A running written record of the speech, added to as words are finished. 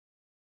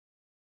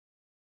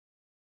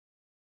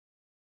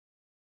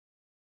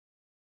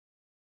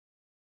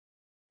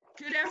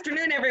Good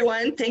afternoon,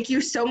 everyone. Thank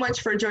you so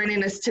much for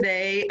joining us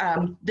today.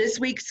 This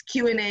week's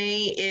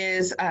Q&A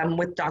is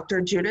with Dr.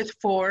 Judith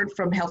Ford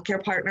from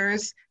Healthcare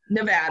Partners,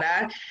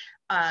 Nevada.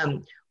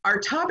 Our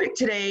topic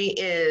today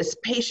is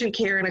patient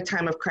care in a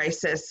time of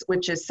crisis,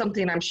 which is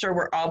something I'm sure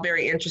we're all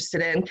very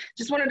interested in.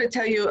 Just wanted to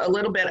tell you a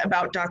little bit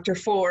about Dr.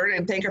 Ford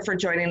and thank her for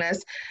joining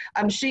us.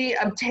 She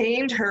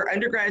obtained her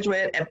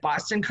undergraduate at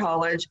Boston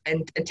College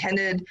and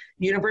attended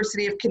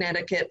University of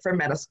Connecticut for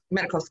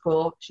medical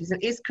school. She's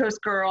an East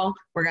Coast girl.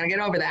 We're gonna get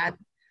over that.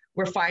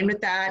 We're fine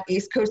with that.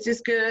 East Coast is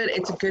good.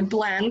 It's a good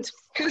blend.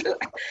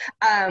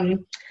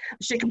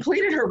 She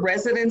completed her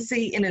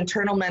residency in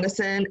internal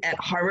medicine at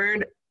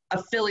Harvard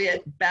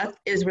affiliate Beth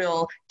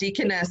Israel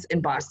Deaconess in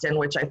Boston,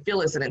 which I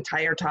feel is an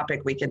entire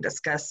topic we can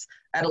discuss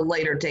at a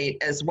later date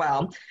as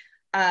well.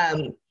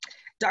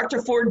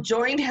 Dr. Ford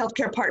joined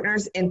Healthcare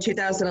Partners in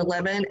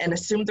 2011 and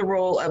assumed the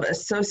role of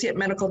Associate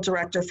Medical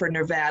Director for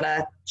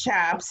Nevada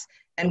CHAPS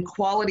and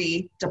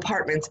Quality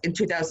Departments in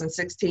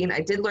 2016.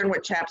 I did learn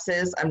what CHAPS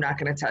is. I'm not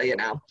going to tell you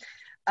now.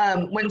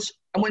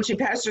 When she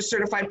passed her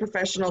Certified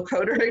Professional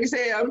Coder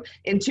exam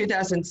in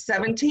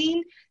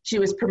 2017, she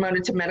was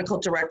promoted to Medical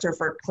Director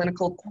for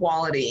Clinical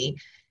Quality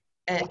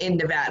in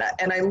Nevada.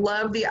 And I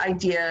love the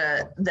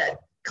idea that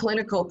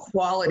clinical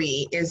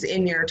quality is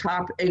in your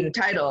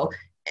title,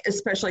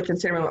 especially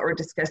considering what we're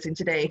discussing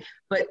today.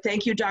 But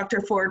thank you,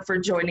 Dr. Ford, for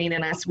joining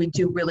us. We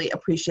do really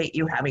appreciate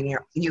you having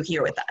you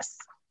here with us.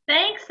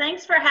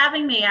 Thanks for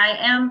having me.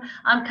 I'm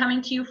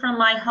coming to you from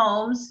my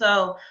home,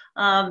 so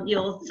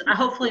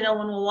hopefully no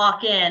one will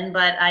walk in,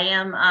 but I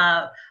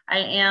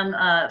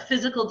am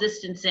physical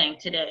distancing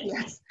today.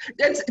 Yes,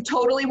 that's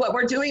totally what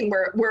we're doing.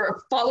 We're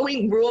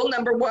following rule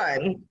number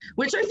 1,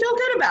 which I feel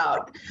good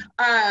about.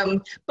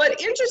 But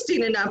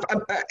interesting enough,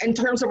 in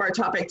terms of our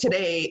topic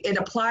today, it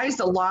applies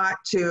a lot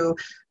to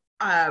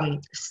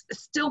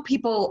still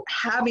people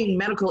having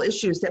medical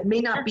issues that may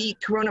not be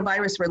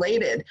coronavirus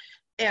related.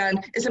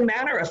 And as a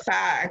matter of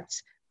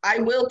fact, I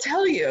will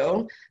tell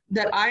you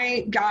that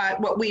I got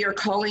what we are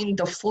calling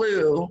the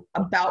flu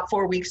about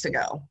 4 weeks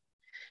ago.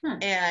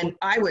 And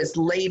I was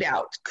laid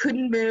out,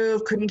 couldn't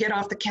move, couldn't get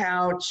off the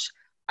couch.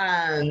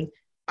 I'm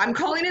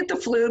calling it the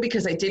flu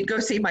because I did go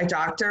see my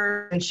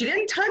doctor and she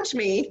didn't touch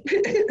me.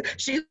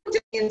 She looked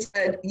at me and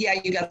said, yeah,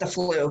 you got the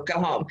flu, go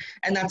home.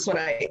 And that's what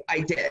I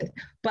did.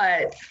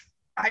 But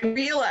I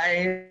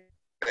realized,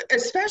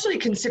 especially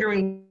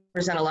considering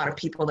present a lot of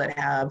people that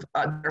have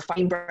are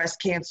fighting breast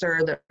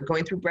cancer, that are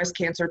going through breast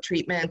cancer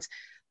treatment,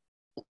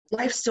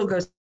 life still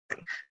goes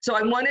on. So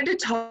I wanted to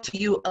talk to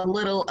you a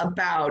little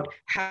about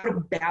how to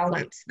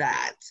balance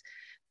that.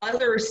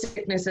 Other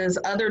sicknesses,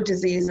 other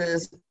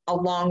diseases,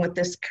 along with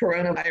this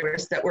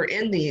coronavirus that we're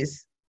in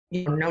these,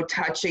 no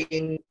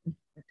touching,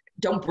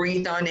 don't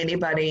breathe on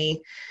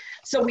anybody.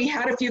 So we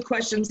had a few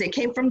questions. They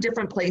came from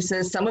different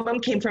places. Some of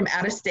them came from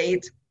out of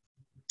state,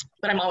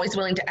 but I'm always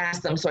willing to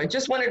ask them. So I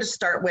just wanted to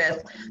start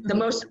with the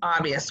most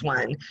obvious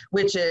one,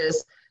 which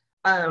is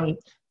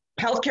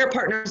Healthcare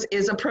Partners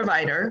is a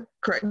provider,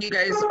 correct? You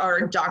guys are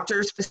a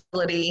doctor's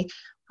facility.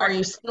 Are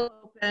you still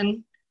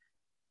open?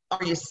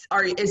 Is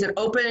it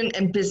open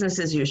and business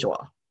as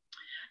usual?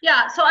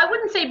 Yeah, so I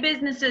wouldn't say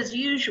business as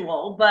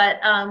usual,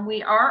 but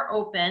we are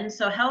open.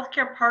 So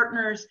Healthcare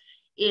Partners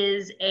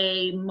is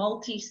a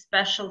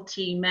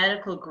multi-specialty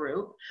medical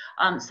group.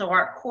 So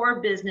our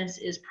core business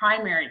is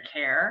primary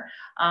care.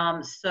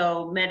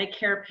 So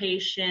Medicare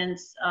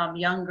patients,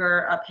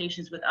 younger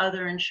patients with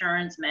other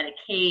insurance,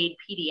 Medicaid,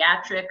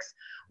 pediatrics,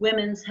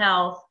 women's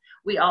health.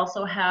 We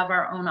also have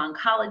our own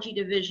oncology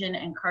division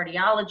and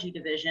cardiology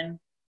division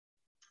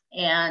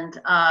and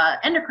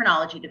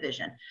endocrinology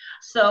division.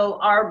 So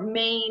our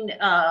main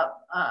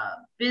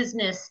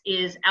business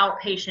is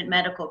outpatient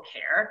medical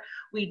care.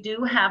 We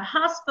do have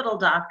hospital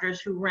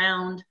doctors who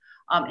round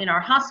in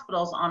our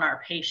hospitals on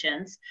our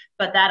patients,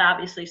 but that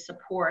obviously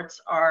supports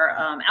our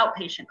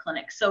outpatient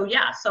clinics. So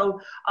yeah,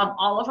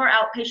 all of our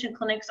outpatient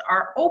clinics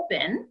are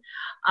open,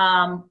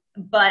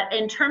 but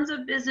in terms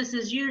of business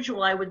as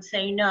usual, I would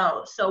say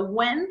no. So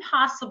when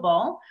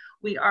possible,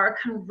 we are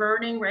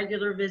converting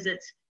regular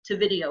visits to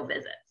video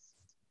visits.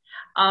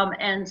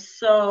 And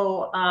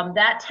so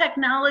that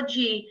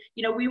technology,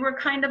 we were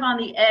kind of on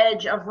the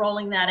edge of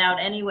rolling that out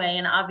anyway.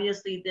 And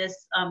obviously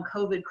this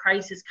COVID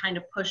crisis kind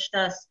of pushed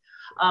us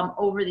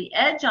over the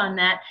edge on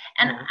that.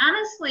 And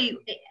honestly,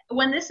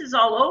 when this is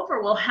all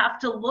over, we'll have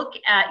to look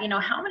at,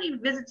 how many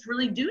visits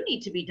really do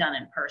need to be done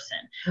in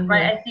person,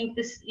 right? I think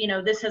this,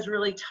 this has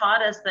really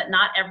taught us that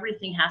not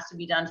everything has to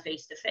be done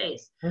face to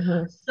face.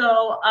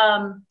 So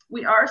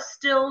we are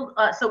still,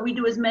 so we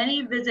do as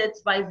many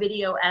visits by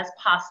video as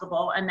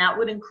possible, and that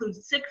would include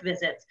sick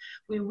visits.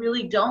 We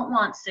really don't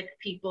want sick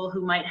people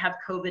who might have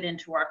COVID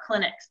into our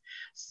clinics.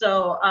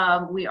 So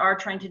we are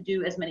trying to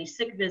do as many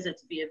sick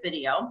visits via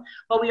video,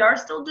 but we are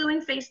still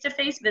doing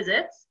face-to-face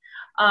visits.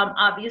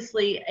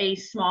 Obviously a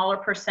smaller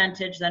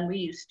percentage than we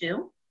used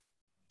to.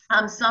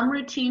 Some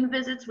routine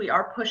visits we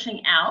are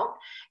pushing out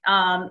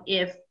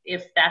if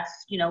if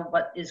that's, you know,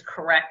 what is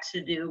correct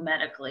to do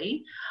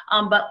medically.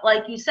 But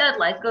like you said,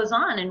 life goes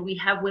on, and we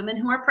have women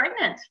who are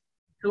pregnant,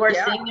 who are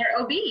Yeah. seeing their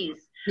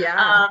OBs.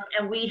 Yeah.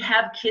 And we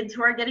have kids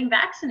who are getting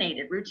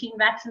vaccinated, routine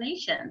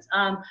vaccinations.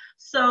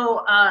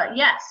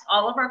 Yes,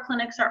 all of our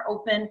clinics are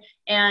open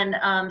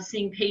and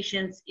seeing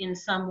patients in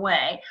some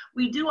way.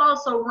 We do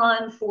also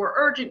run for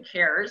urgent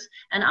cares,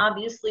 and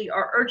obviously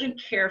our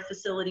urgent care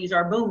facilities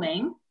are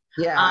booming.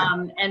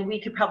 Yeah. And we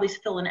could probably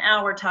fill an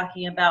hour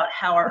talking about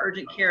how our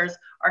urgent cares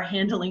are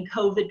handling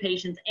COVID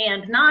patients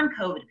and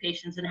non-COVID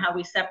patients and how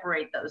we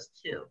separate those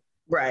two.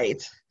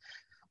 Right.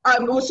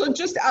 So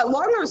just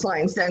along those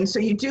lines then, so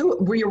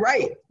you're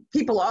right.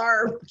 People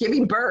are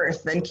giving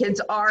birth and kids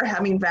are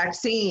having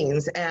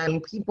vaccines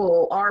and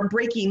people are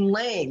breaking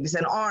legs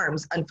and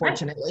arms,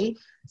 unfortunately. Right.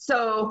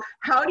 So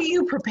how do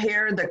you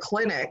prepare the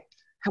clinic?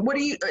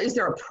 Is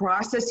there a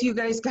process you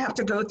guys have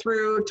to go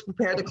through to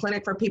prepare the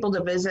clinic for people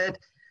to visit?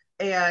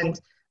 And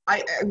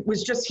I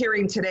was just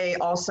hearing today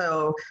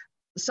also,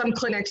 some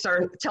clinics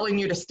are telling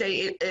you to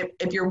stay,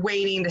 if you're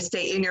waiting, to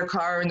stay in your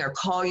car, and they'll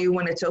call you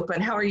when it's open.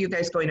 How are you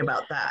guys going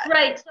about that?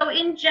 Right. So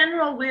in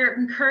general, we're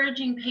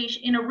encouraging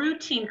patients in a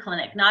routine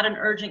clinic, not an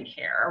urgent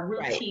care, a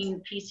routine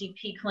right.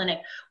 PCP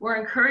clinic. We're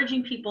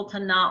encouraging people to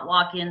not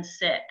walk in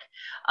sick.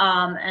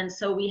 And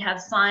so we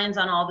have signs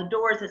on all the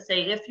doors that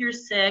say, if you're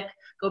sick,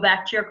 go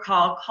back to your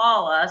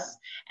call us,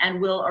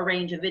 and we'll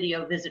arrange a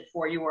video visit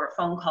for you or a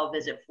phone call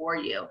visit for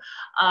you.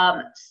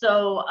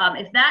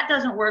 If that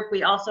doesn't work,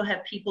 we also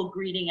have people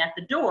greeting at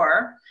the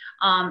door.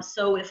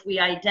 So if we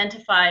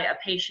identify a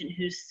patient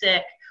who's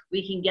sick,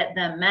 we can get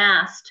them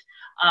masked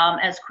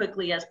as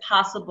quickly as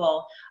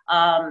possible,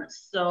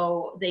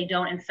 so they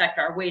don't infect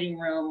our waiting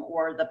room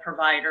or the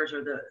providers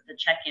or the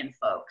check-in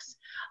folks.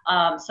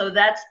 So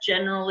that's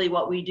generally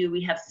what we do.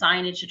 We have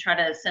signage to try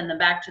to send them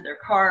back to their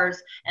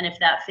cars, and if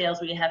that fails,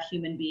 we have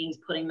human beings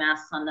putting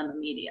masks on them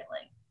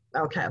immediately.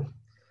 Okay,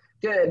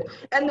 good.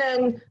 And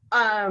then,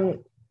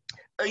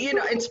 you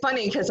know, it's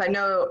funny because I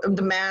know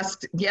the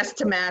mask, yes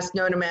to mask,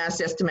 no to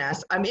mask, yes to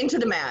mask. I'm into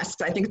the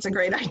masks. I think it's a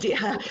great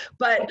idea,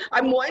 but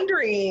I'm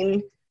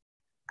wondering,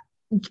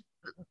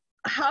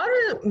 how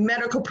do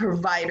medical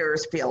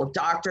providers feel,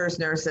 doctors,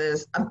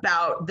 nurses,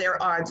 about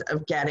their odds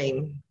of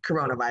getting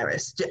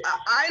coronavirus?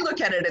 I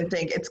look at it and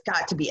think it's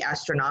got to be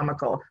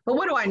astronomical, but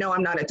what do I know?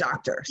 I'm not a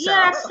doctor. So.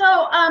 Yeah,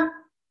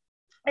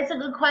 it's a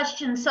good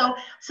question. So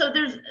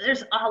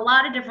there's a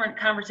lot of different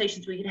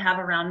conversations we could have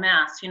around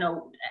masks, you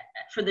know,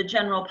 for the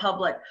general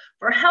public.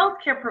 For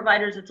healthcare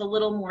providers, it's a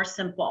little more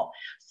simple.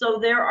 So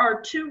there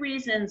are two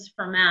reasons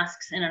for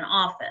masks in an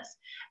office.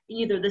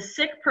 Either the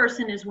sick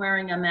person is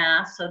wearing a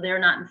mask, so they're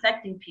not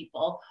infecting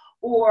people,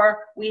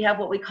 or we have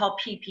what we call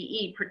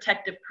PPE,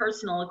 protective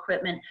personal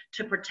equipment,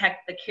 to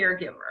protect the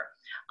caregiver.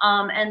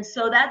 And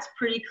so that's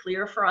pretty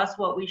clear for us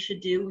what we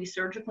should do. We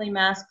surgically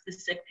mask the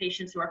sick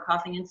patients who are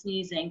coughing and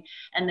sneezing,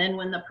 and then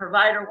when the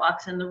provider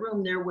walks in the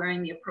room, they're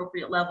wearing the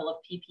appropriate level of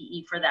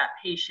PPE for that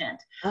patient.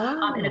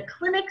 Oh. In a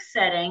clinic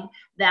setting,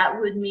 that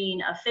would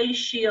mean a face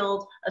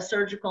shield, a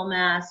surgical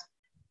mask,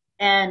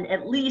 and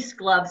at least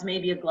gloves,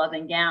 maybe a glove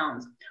and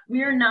gowns.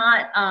 We're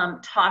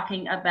not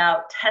talking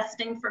about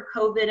testing for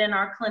COVID in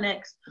our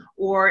clinics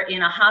or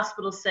in a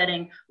hospital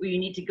setting where you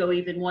need to go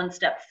even one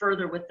step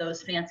further with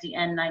those fancy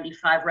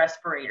N95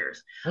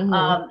 respirators.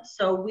 Mm-hmm.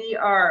 So we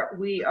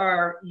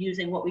are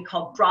using what we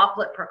call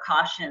droplet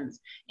precautions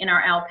in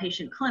our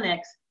outpatient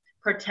clinics,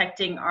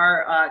 protecting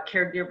our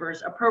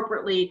caregivers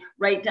appropriately,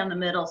 right down the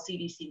middle,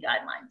 CDC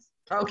guidelines.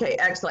 Okay,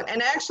 excellent.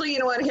 And actually, you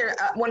know what, here,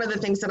 one of the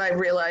things that I've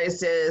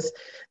realized is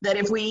that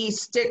if we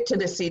stick to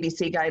the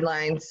CDC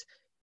guidelines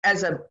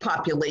as a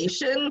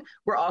population,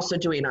 we're also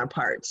doing our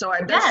part. So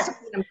that's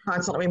something I'm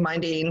constantly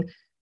reminding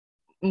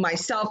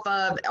myself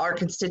of, our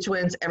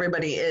constituents,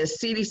 everybody, is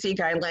CDC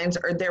guidelines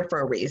are there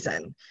for a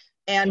reason.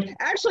 And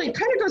actually, it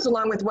kind of goes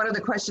along with one of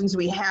the questions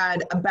we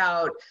had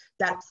about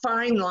that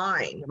fine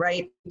line,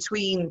 right,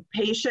 between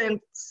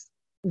patients'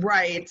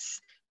 rights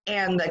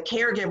and the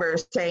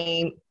caregivers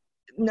saying,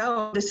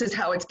 no, this is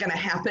how it's going to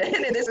happen,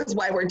 and this is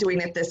why we're doing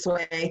it this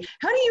way.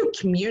 How do you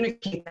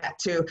communicate that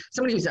to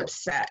somebody who's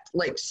upset,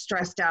 like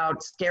stressed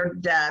out, scared to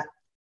death?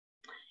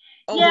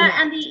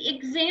 Yeah, and the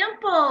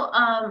example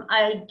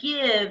I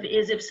give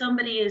is if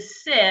somebody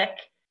is sick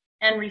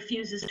and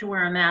refuses to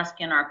wear a mask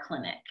in our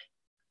clinic.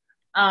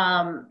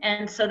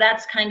 And so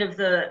that's kind of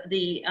the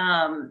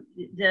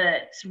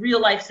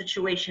real life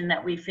situation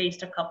that we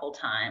faced a couple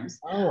times.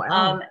 Oh,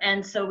 wow.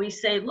 And so we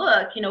say,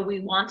 look, you know,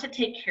 we want to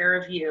take care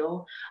of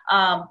you,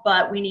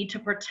 but we need to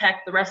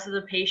protect the rest of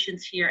the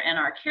patients here and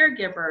our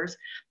caregivers.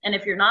 And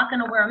if you're not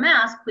going to wear a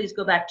mask, please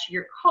go back to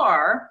your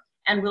car,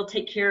 and we'll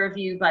take care of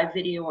you by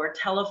video or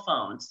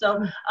telephone.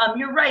 So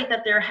you're right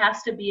that there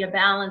has to be a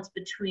balance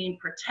between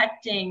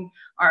protecting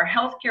our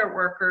healthcare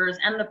workers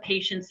and the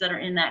patients that are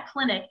in that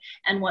clinic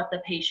and what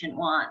the patient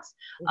wants.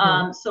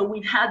 Mm-hmm. So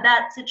we've had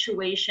that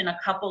situation a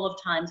couple of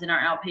times in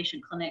our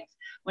outpatient clinics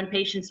when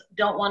patients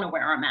don't want to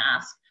wear a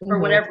mask for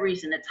whatever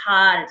reason. It's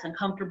hot, it's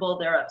uncomfortable,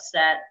 they're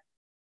upset.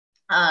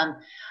 Um,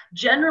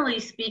 Generally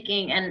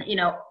speaking, and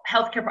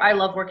healthcare, I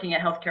love working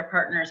at Healthcare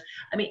Partners.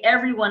 I mean,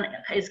 everyone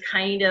is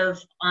kind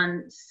of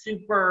on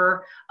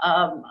super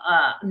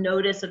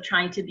notice of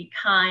trying to be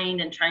kind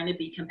and trying to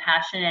be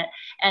compassionate.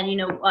 And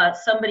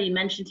somebody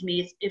mentioned to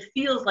me, it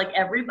feels like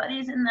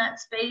everybody's in that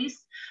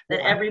space,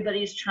 that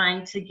everybody's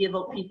trying to give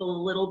people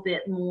a little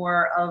bit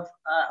more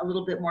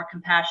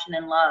compassion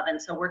and love. And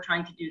so we're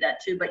trying to do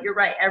that too. But you're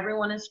right,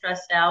 everyone is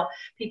stressed out.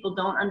 People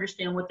don't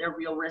understand what their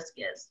real risk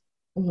is.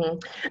 Mm-hmm.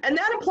 And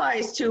that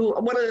applies to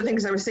one of the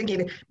things I was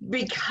thinking,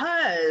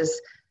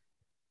 because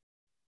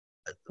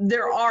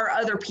there are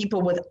other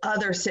people with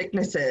other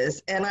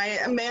sicknesses. And I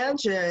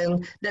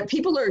imagine that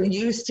people are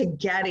used to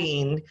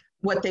getting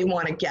what they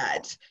want to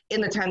get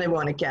in the time they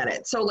want to get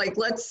it. So like,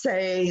 let's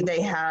say they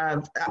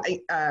have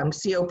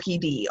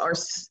COPD or,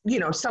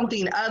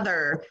 something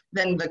other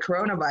than the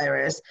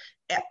coronavirus,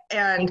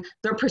 and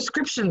their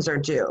prescriptions are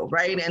due,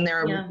 right? And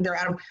they're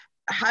out of.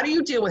 How do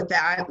you deal with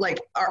that? Like,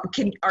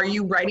 are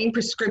you writing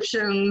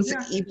prescriptions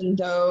even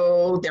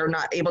though they're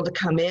not able to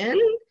come in?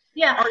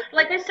 Yeah,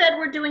 like I said,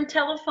 we're doing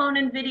telephone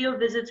and video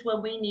visits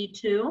when we need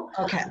to.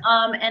 Okay.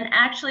 And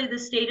actually, the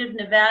state of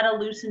Nevada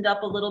loosened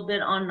up a little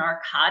bit on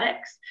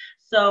narcotics.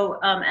 So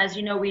as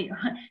you know,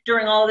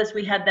 during all of this,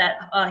 we had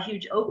that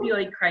huge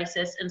opioid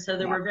crisis. And so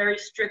there were very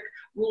strict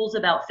rules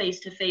about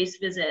face-to-face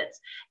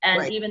visits.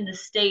 And even the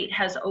state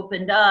has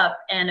opened up,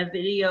 and a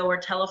video or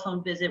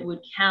telephone visit would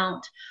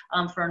count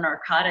for a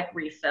narcotic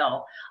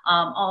refill.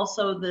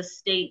 Also, the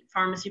state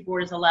pharmacy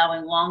board is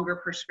allowing longer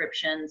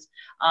prescriptions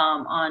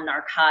on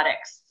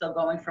narcotics. So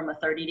going from a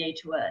 30-day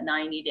to a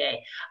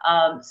 90-day.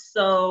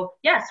 So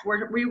yes,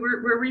 we're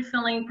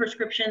refilling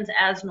prescriptions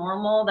as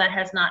normal. That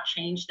has not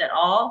changed at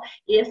all.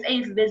 If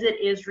a visit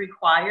is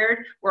required,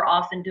 we're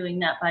often doing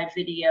that by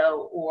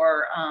video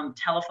or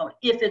telephone.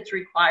 If it's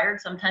required,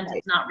 sometimes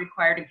it's not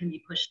required and can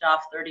be pushed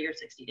off 30 or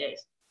 60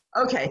 days.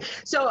 Okay.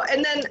 So,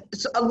 and then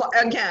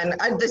again,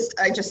 I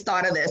just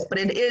thought of this, but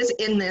it is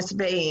in this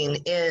vein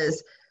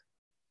is,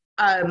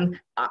 I'm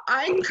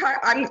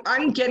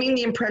getting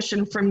the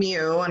impression from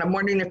you, and I'm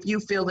wondering if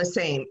you feel the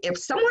same. If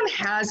someone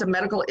has a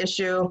medical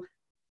issue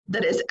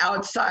that is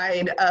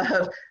outside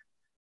of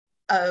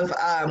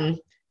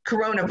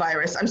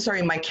coronavirus, I'm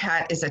sorry, my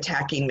cat is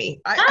attacking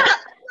me.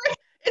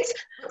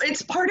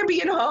 It's part of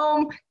being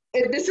home.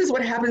 This is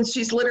what happens.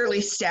 She's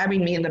literally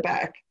stabbing me in the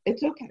back.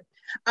 It's okay.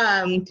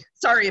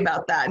 Sorry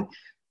about that.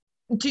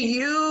 Do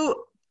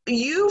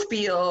you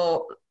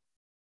feel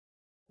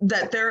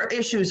that their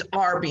issues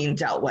are being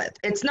dealt with?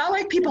 It's not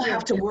like people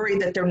have to worry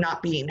that they're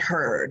not being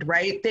heard,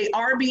 right? They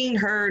are being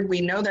heard.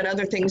 We know that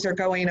other things are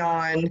going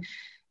on.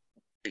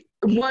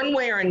 One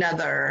way or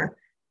another,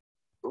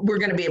 we're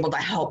going to be able to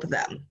help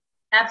them.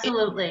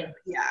 Absolutely.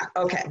 Yeah.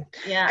 Okay.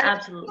 Yeah, and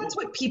absolutely. That's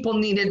what people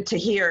needed to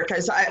hear,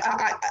 because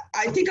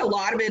I think a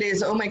lot of it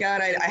is, oh my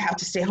God, I have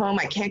to stay home.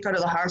 I can't go to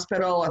the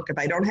hospital if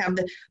I don't have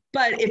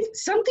but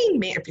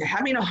if you're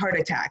having a heart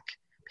attack,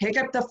 pick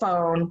up the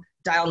phone,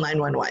 dial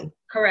 911.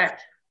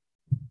 Correct.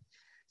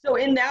 So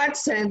in that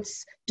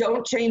sense,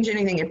 don't change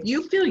anything. If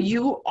you feel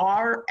you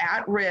are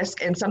at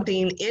risk and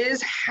something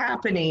is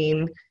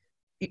happening,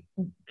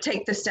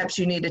 take the steps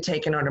you need to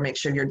take in order to make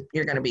sure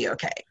you're going to be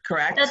okay.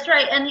 Correct? That's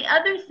right. And the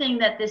other thing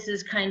that this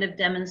is kind of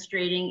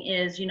demonstrating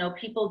is,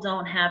 people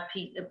don't have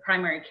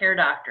primary care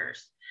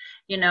doctors,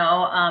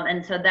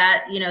 and so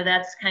that,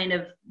 that's kind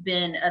of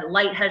been, a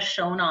light has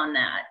shone on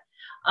that,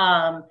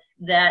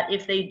 that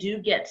if they do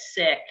get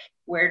sick,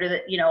 where do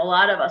a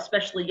lot of,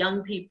 especially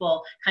young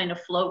people, kind of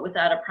float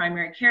without a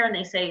primary care, and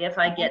they say, if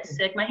I get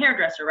sick, my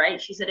hairdresser,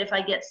 right? She said, if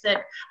I get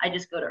sick, I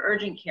just go to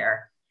urgent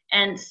care.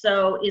 And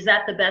so is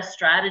that the best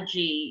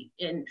strategy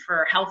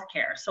for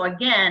healthcare? So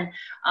again,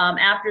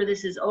 after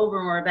this is over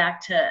and we're back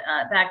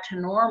to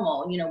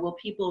normal, will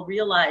people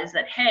realize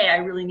that, hey, I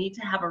really need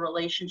to have a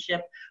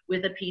relationship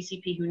with a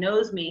PCP who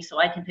knows me so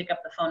I can pick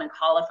up the phone and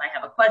call if I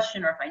have a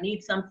question or if I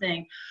need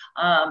something.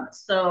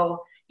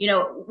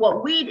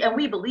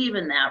 We believe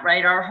in that,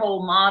 right? Our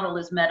whole model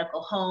is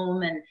medical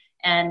home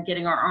and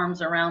getting our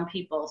arms around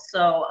people.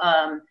 So,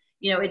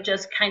 it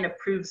just kind of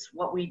proves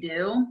what we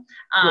do.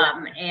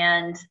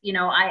 And,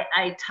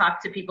 I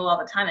talk to people all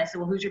the time. I say,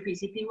 well, who's your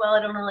PCP? Well,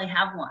 I don't really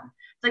have one.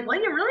 It's like,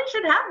 well, you really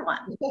should have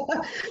one.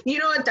 You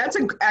know what? That's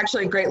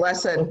actually a great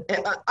lesson.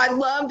 I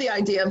love the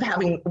idea of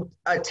having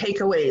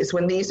takeaways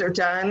when these are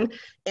done.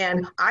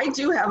 And I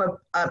do have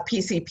a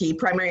PCP,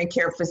 primary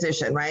care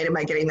physician, right? Am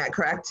I getting that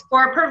correct?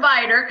 Or a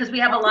provider, because we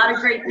have a lot of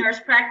great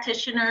nurse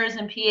practitioners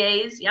and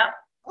PAs. Yep.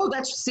 Oh,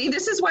 this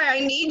is why I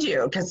need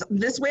you, because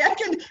this way I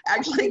can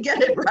actually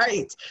get it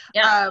right.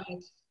 Yeah.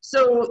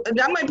 So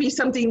that might be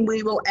something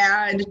we will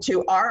add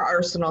to our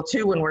arsenal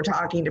too when we're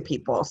talking to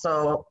people.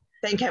 So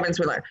thank heavens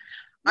we learned.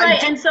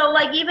 Right, and so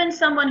like even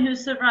someone who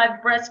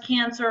survived breast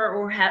cancer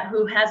or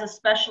who has a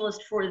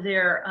specialist for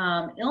their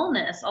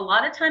illness, a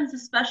lot of times the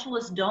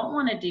specialists don't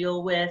want to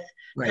deal with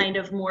kind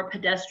of more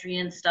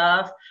pedestrian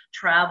stuff,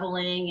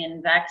 traveling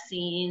and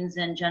vaccines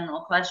and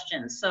general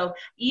questions. So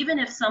even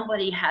if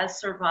somebody has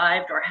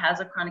survived or has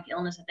a chronic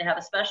illness, if they have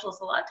a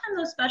specialist, a lot of times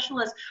those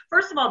specialists,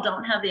 first of all,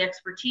 don't have the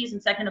expertise,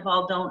 and second of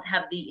all, don't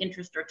have the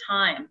interest or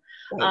time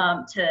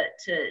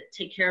to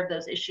take care of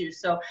those issues.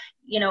 So,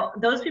 you know,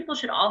 those people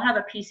should all have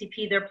a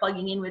PCP they're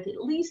plugging in with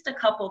at least a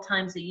couple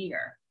times a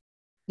year.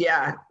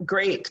 Yeah,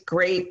 great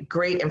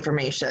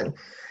information.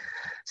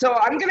 So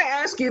I'm going to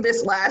ask you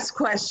this last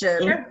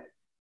question. Sure.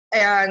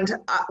 And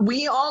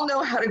we all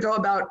know how to go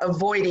about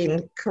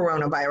avoiding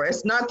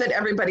coronavirus. Not that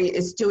everybody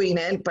is doing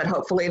it, but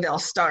hopefully they'll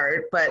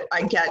start. But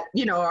I get,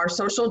 you know, our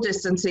social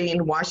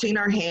distancing, washing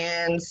our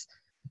hands,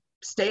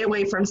 stay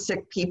away from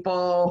sick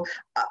people,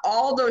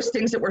 all those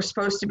things that we're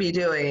supposed to be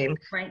doing.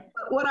 Right.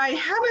 But what I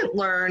haven't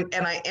learned,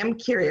 and I am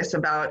curious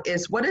about,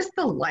 is what is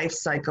the life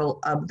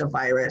cycle of the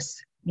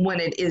virus when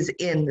it is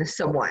in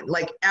someone?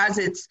 Like as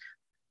it's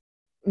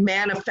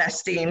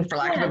manifesting, for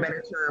lack of a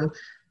better term,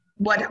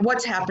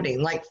 what's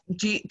happening? Like,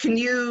 can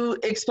you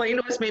explain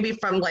to us maybe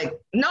from like,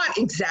 not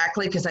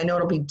exactly, because I know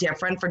it'll be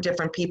different for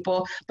different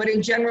people, but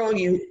in general,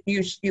 you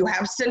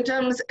have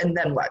symptoms and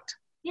then what?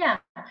 Yeah.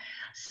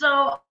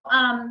 So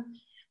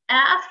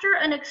after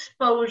an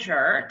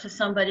exposure to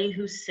somebody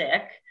who's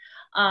sick,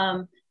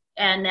 and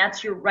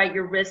that's your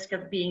risk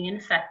of being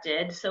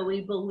infected. So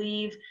we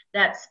believe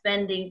that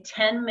spending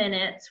 10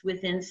 minutes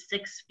within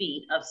 6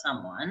 feet of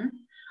someone,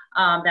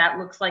 that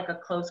looks like a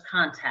close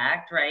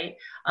contact, right?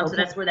 So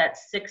that's where that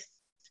 6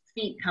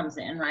 feet comes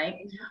in, right?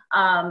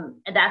 And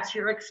that's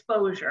your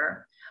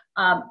exposure.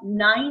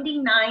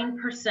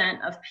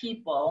 99% of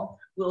people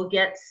will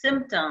get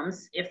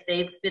symptoms if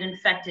they've been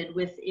infected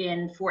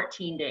within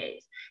 14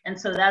 days. And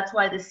so that's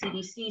why the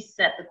CDC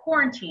set the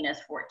quarantine as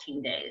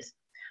 14 days.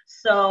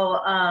 So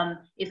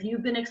if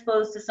you've been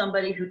exposed to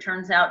somebody who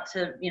turns out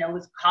to, you know,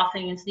 was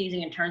coughing and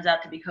sneezing and turns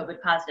out to be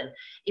COVID positive,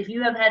 if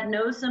you have had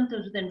no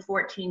symptoms within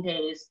 14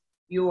 days,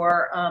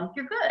 you're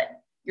good.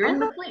 You're in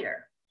the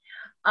clear.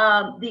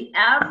 The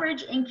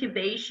average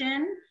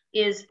incubation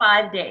is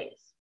 5 days.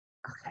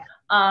 Okay.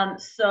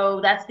 So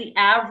that's the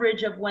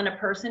average of when a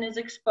person is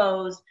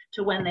exposed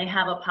to when they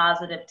have a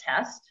positive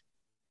test.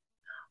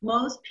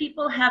 Most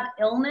people have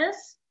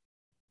illness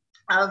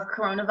of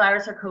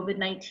coronavirus or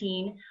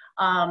COVID-19.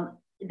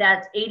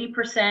 That's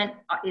 80%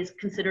 is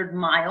considered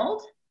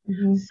mild.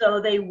 Mm-hmm.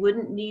 So they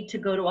wouldn't need to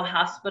go to a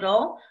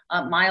hospital.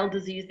 Mild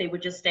disease, they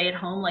would just stay at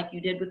home like you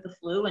did with the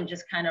flu and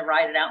just kind of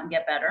ride it out and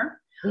get better.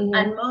 Mm-hmm.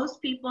 And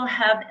most people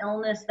have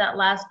illness that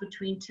lasts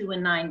between 2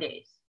 and 9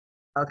 days.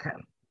 Okay.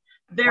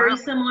 Very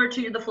similar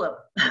to the flu.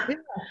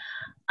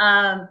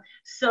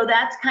 So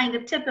that's kind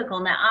of typical.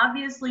 Now,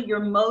 obviously,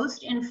 you're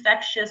most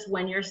infectious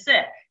when you're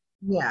sick.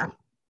 Yeah.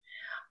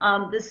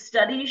 The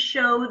studies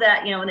show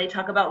that, you know, when they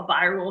talk about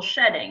viral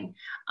shedding,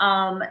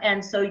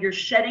 and so you're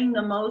shedding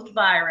the most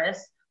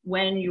virus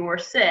when you're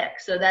sick.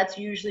 So that's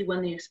usually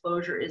when the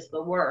exposure is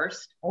the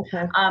worst.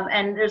 Okay.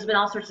 And there's been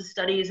all sorts of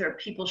studies where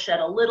people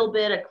shed a little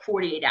bit at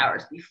 48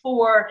 hours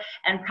before,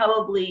 and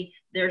probably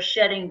their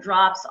shedding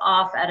drops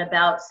off at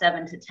about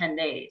 7 to 10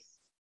 days.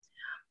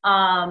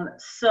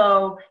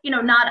 So, you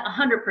know, not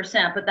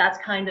 100%, but that's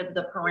kind of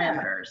the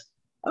parameters.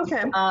 Yeah.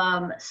 Okay.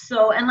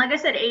 So, and like I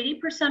said,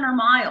 80% are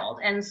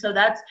mild. And so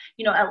that's,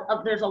 you know,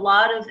 there's a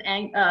lot of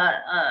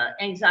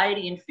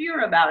anxiety and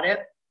fear about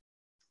it.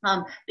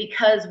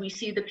 Because we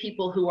see the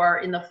people who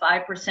are in the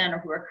 5% or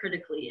who are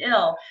critically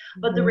ill.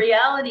 But the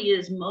reality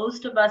is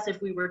most of us,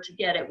 if we were to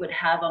get it, would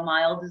have a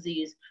mild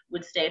disease,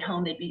 would stay at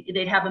home,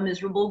 they'd have a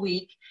miserable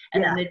week,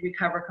 and then they'd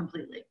recover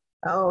completely.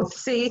 Oh,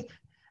 see,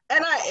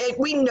 and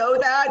we know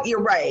that,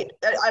 you're right.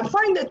 I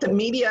find that the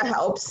media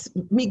helps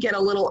me get a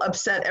little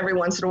upset every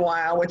once in a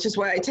while, which is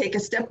why I take a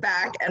step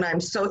back, and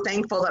I'm so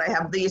thankful that I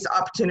have these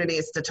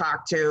opportunities to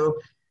talk to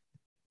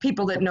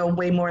people that know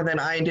way more than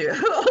I do,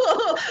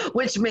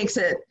 which makes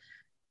it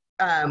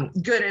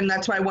good. And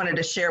that's why I wanted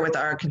to share with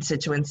our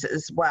constituents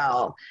as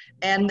well.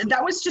 And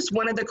that was just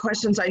one of the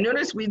questions I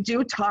noticed. We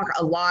do talk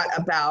a lot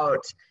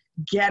about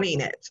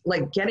getting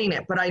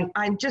it, but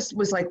I just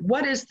was like,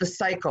 what is the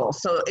cycle?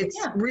 So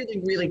it's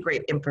really, really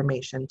great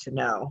information to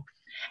know.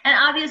 And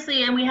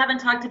obviously, and we haven't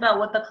talked about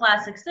what the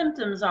classic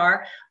symptoms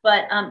are,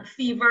 but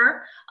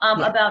fever,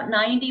 about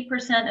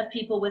 90% of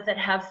people with it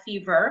have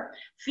fever.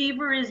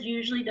 Fever is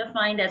usually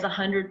defined as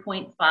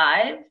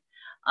 100.5.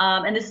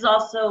 And this is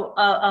also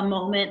a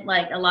moment,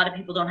 like a lot of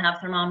people don't have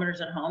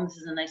thermometers at home. This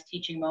is a nice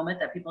teaching moment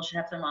that people should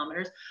have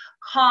thermometers.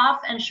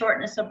 Cough and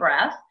shortness of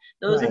breath.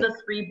 Those are the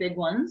 3 big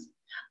ones.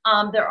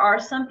 There are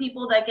some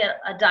people that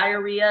get a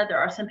diarrhea. There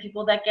are some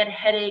people that get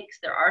headaches.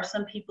 There are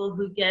some people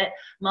who get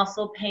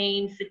muscle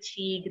pain,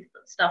 fatigue,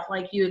 stuff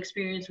like you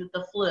experience with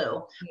the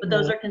flu. But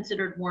those are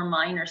considered more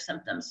minor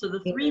symptoms. So the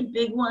 3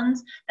 big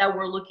ones that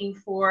we're looking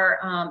for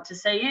to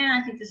say, yeah,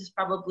 I think this is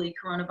probably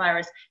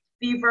coronavirus: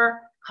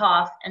 fever,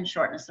 cough, and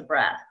shortness of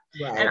breath.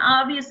 Right. And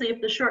obviously,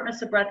 if the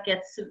shortness of breath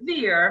gets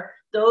severe,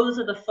 those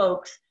are the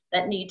folks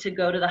that need to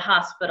go to the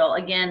hospital.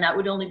 Again, that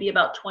would only be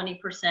about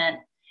 20%.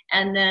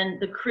 And then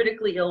the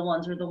critically ill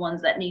ones are the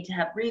ones that need to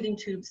have breathing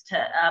tubes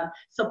to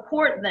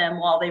support them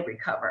while they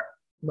recover.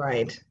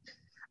 Right.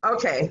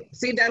 Okay.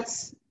 See,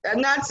 that's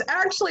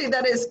actually,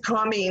 that is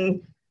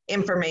calming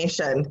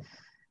information.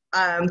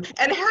 And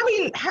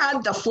having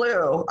had the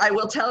flu, I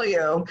will tell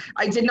you,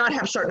 I did not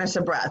have shortness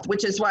of breath,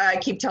 which is why I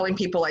keep telling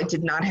people I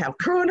did not have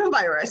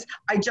coronavirus.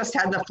 I just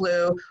had the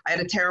flu. I had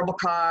a terrible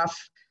cough.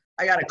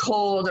 I got a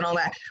cold and all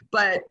that.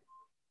 But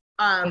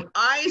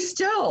I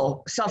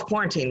still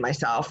self-quarantine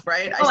myself,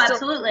 right? Oh, I still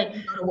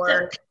absolutely. go to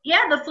work. So,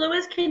 yeah, the flu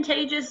is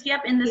contagious.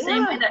 Yep, in the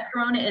same way that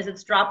corona is.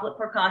 It's droplet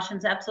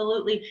precautions,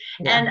 absolutely.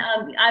 Yeah.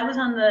 And I was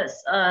on the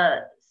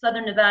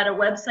Southern Nevada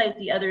website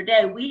the other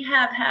day. We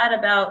have had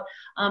about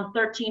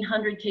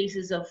 1,300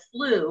 cases of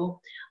flu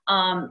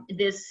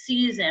this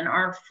season.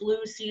 Our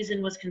flu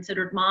season was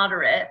considered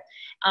moderate.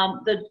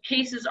 The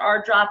cases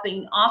are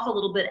dropping off a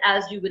little bit,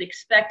 as you would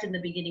expect in the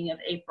beginning of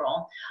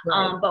April.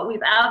 Right. But we've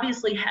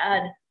obviously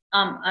had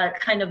a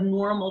kind of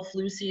normal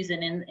flu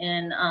season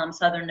in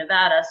Southern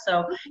Nevada.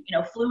 So,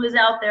 flu is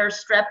out there,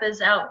 strep is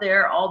out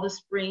there, all the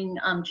spring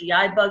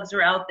GI bugs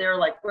are out there,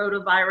 like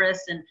rotavirus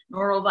and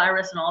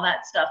norovirus and all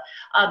that stuff.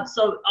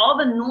 So all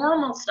the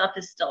normal stuff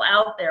is still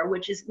out there,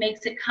 which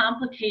makes it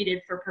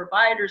complicated for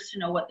providers to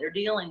know what they're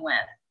dealing with.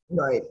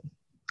 Right.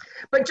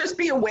 But just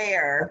be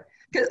aware,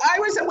 because I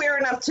was aware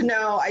enough to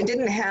know I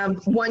didn't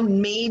have one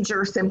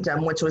major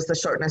symptom, which was the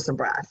shortness of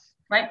breath.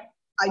 Right.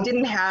 I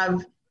didn't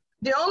have,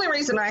 the only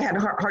reason I had a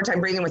hard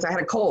time breathing was I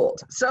had a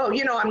cold. So,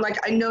 I'm like,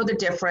 I know the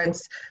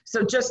difference.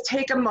 So just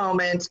take a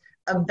moment,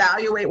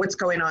 evaluate what's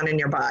going on in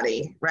your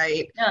body,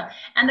 right? Yeah,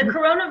 and the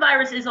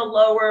coronavirus is a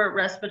lower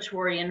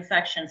respiratory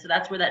infection. So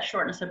that's where that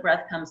shortness of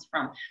breath comes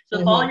from.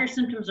 So if all your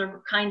symptoms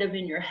are kind of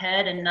in your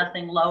head and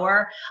nothing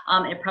lower,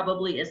 it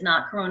probably is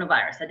not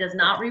coronavirus. That does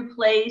not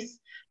replace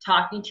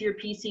talking to your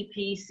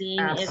PCP, seeing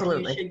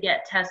Absolutely. if you should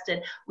get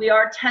tested. We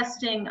are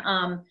testing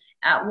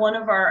at one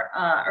of our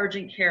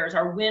urgent cares.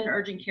 Our WIN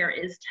urgent care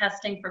is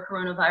testing for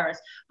coronavirus,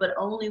 but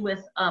only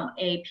with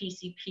a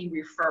PCP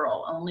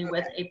referral, only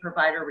with a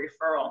provider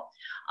referral.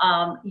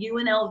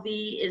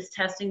 UNLV is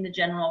testing the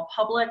general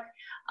public.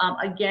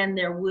 Again,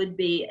 there would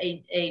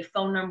be a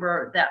phone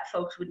number that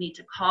folks would need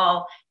to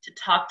call to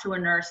talk to a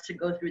nurse to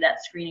go through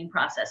that screening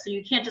process. So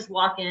you can't just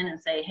walk in and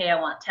say, hey,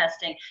 I want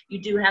testing. You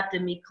do have to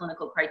meet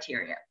clinical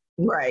criteria.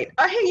 Right.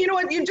 Hey, you know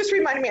what? You just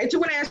reminded me. I do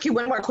want to ask you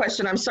one more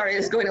question. I'm sorry,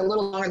 it's going a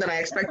little longer than I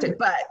expected.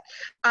 But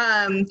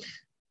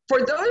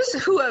for those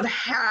who have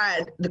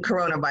had the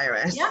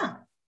coronavirus,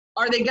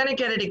 are they going to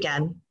get it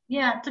again?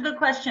 Yeah, it's a good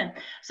question.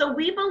 So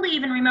we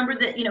believe, and remember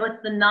that,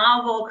 it's the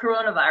novel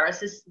coronavirus.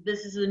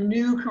 This is a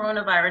new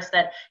coronavirus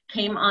that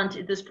came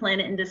onto this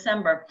planet in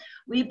December.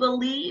 We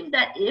believe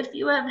that if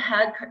you have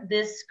had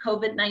this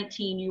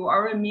COVID-19, you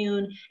are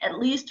immune at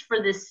least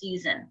for this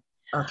season.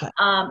 Okay.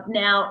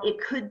 Now, it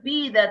could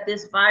be that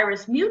this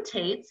virus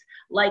mutates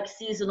like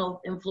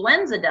seasonal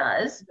influenza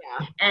does,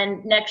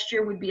 and next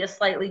year would be a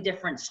slightly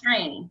different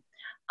strain.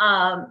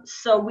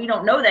 So we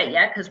don't know that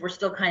yet because we're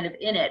still kind of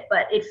in it.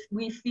 But if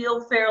we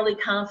feel fairly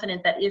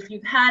confident that if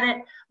you've had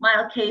it,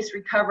 mild case,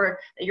 recovered,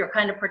 that you're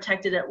kind of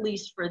protected at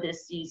least for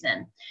this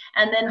season.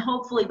 And then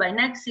hopefully by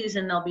next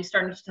season, they'll be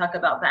starting to talk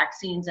about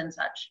vaccines and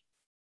such.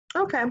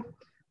 Okay.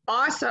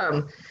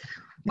 Awesome.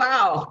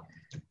 Wow.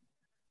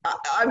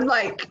 I'm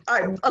like,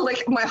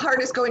 my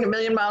heart is going a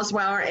million miles an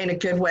hour in a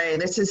good way.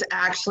 This has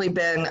actually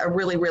been a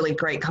really, really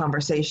great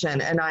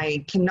conversation. And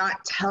I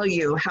cannot tell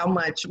you how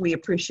much we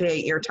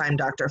appreciate your time,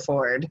 Dr.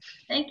 Ford.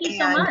 Thank you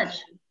so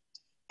much.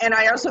 And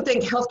I also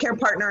thank Healthcare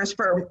Partners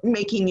for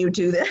making you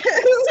do this.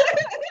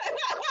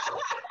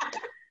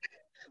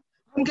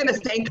 I'm going to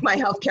thank my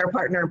healthcare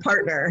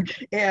partner.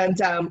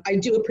 And I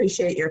do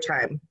appreciate your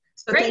time.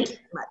 So Great. Thank you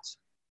so much.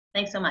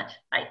 Thanks so much.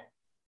 Bye.